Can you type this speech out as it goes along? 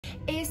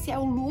Esse é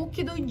o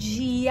look do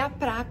dia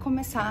pra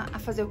começar a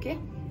fazer o quê?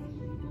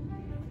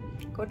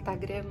 Cortar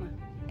grama.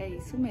 É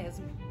isso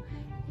mesmo.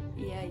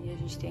 E aí a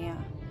gente tem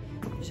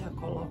já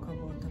coloca a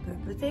bota pra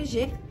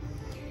proteger.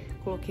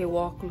 Coloquei o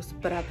óculos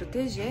pra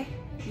proteger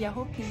e a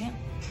roupinha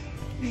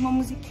e uma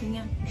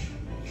musiquinha.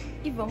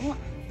 E vamos lá.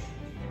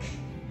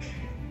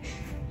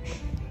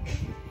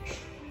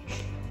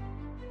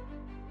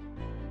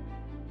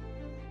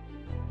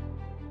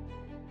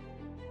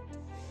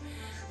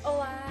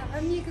 Olá,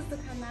 amigos do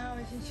canal,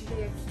 a gente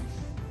veio aqui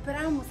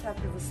pra mostrar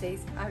pra vocês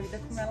a vida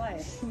como ela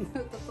é.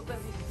 Eu tô toda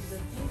vestida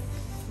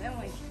aqui, né,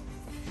 mãe?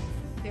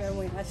 Minha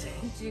mãe acha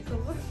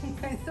ridículo,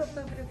 mas eu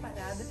tô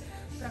preparada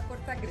pra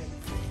cortar grama.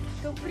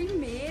 Então,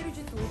 primeiro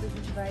de tudo, a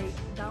gente vai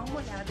dar uma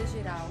olhada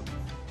geral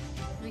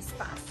no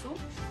espaço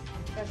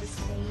pra ver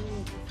se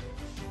tem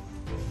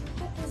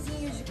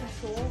cocôzinhos de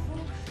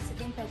cachorro, se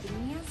tem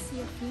pedrinhas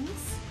e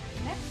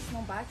afins, né? Se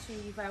não bate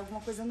e vai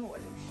alguma coisa no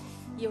olho.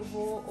 E eu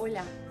vou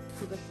olhar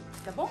tudo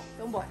aqui, tá bom?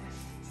 Então bora!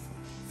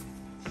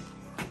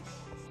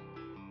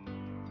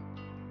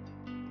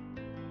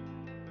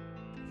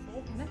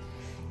 Fogo, né?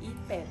 E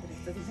pedras,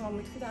 então tem que tomar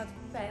muito cuidado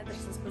com pedras,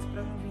 essas coisas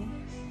pra não vir.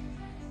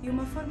 E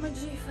uma forma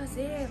de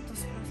fazer as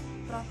tuas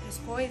próprias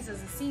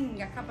coisas,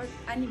 assim, acaba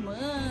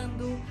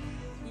animando.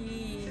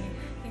 E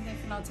quem tem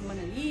final de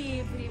semana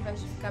livre, vai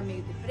ficar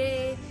meio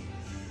deprê.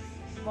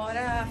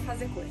 Bora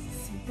fazer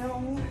coisas. Então,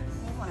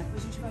 vamos lá,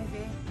 depois a gente vai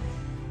ver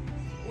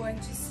o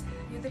antes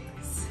e o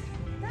depois.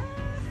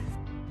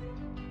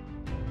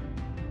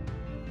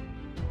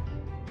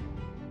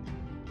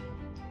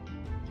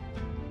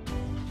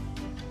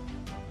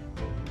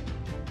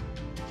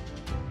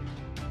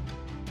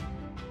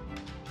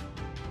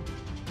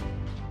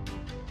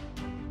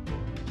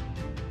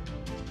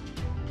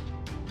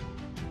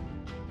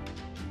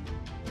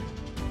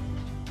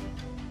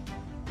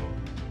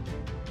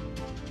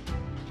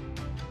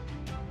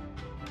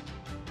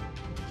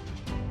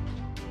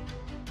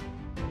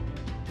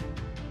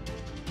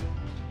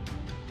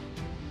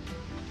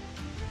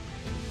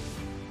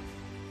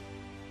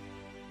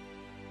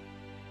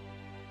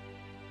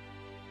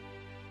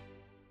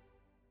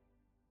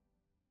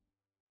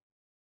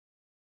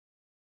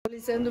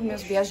 Analisando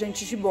meus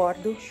viajantes de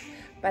bordo,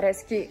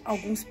 parece que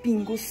alguns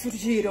pingos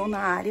surgiram na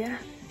área,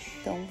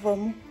 então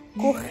vamos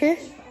correr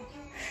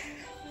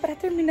para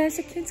terminar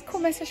esse aqui antes que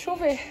comece a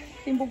chover.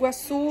 Tem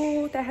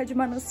Bugaçu, terra de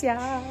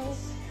manancial,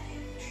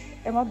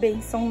 é uma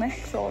bênção, né?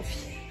 Chove.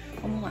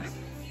 Vamos lá.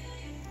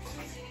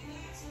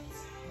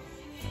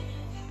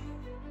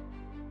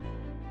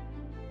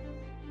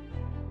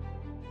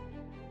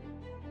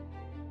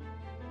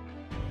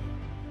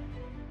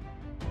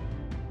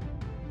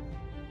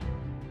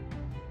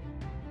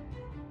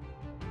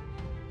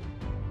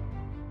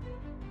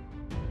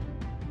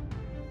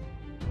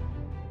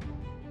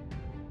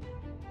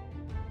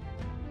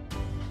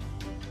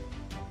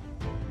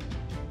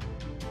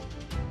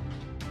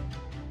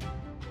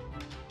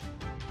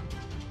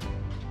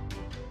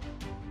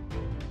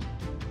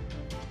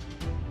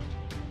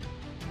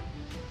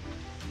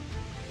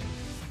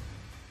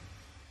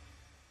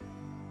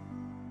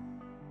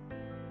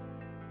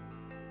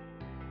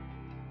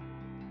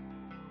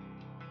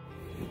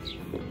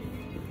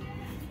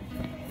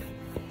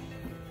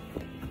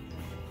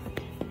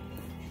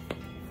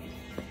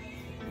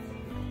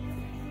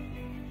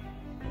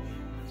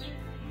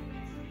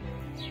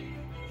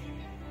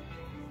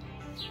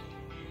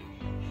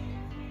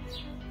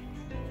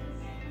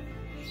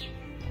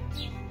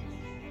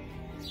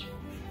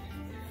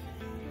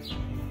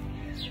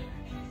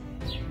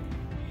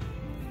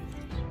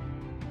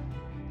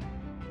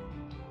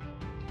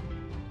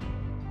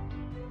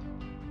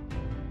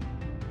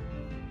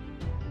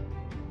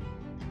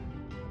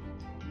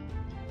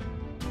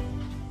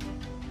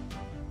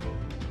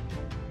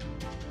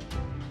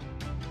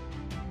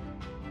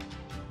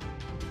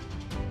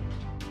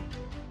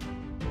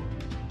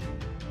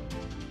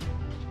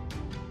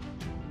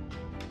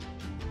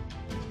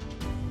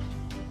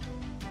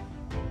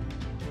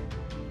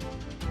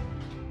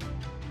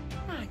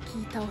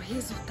 Aqui tá o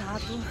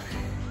resultado.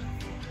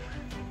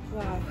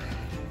 Uau,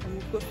 é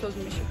muito gostoso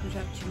mexer com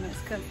jardim, mas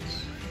cansa.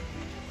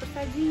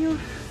 Cortadinho.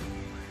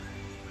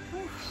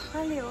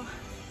 Valeu.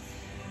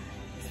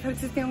 Espero que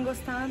vocês tenham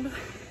gostado.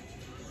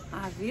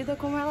 A vida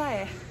como ela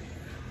é.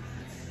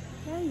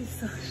 É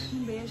isso.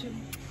 Um beijo.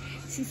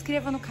 Se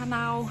inscreva no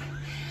canal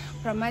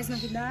para mais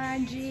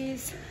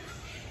novidades.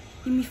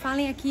 E me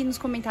falem aqui nos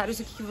comentários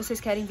o que vocês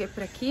querem ver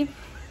por aqui.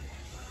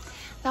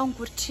 Dá um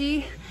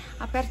curtir,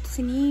 aperta o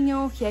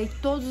sininho, que aí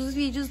todos os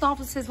vídeos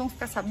novos vocês vão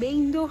ficar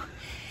sabendo.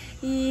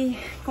 E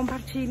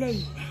compartilha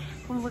aí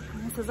com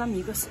seus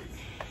amigos.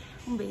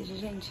 Um beijo,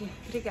 gente.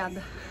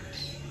 Obrigada.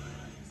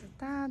 O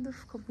resultado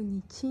ficou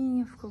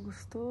bonitinho, ficou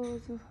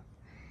gostoso.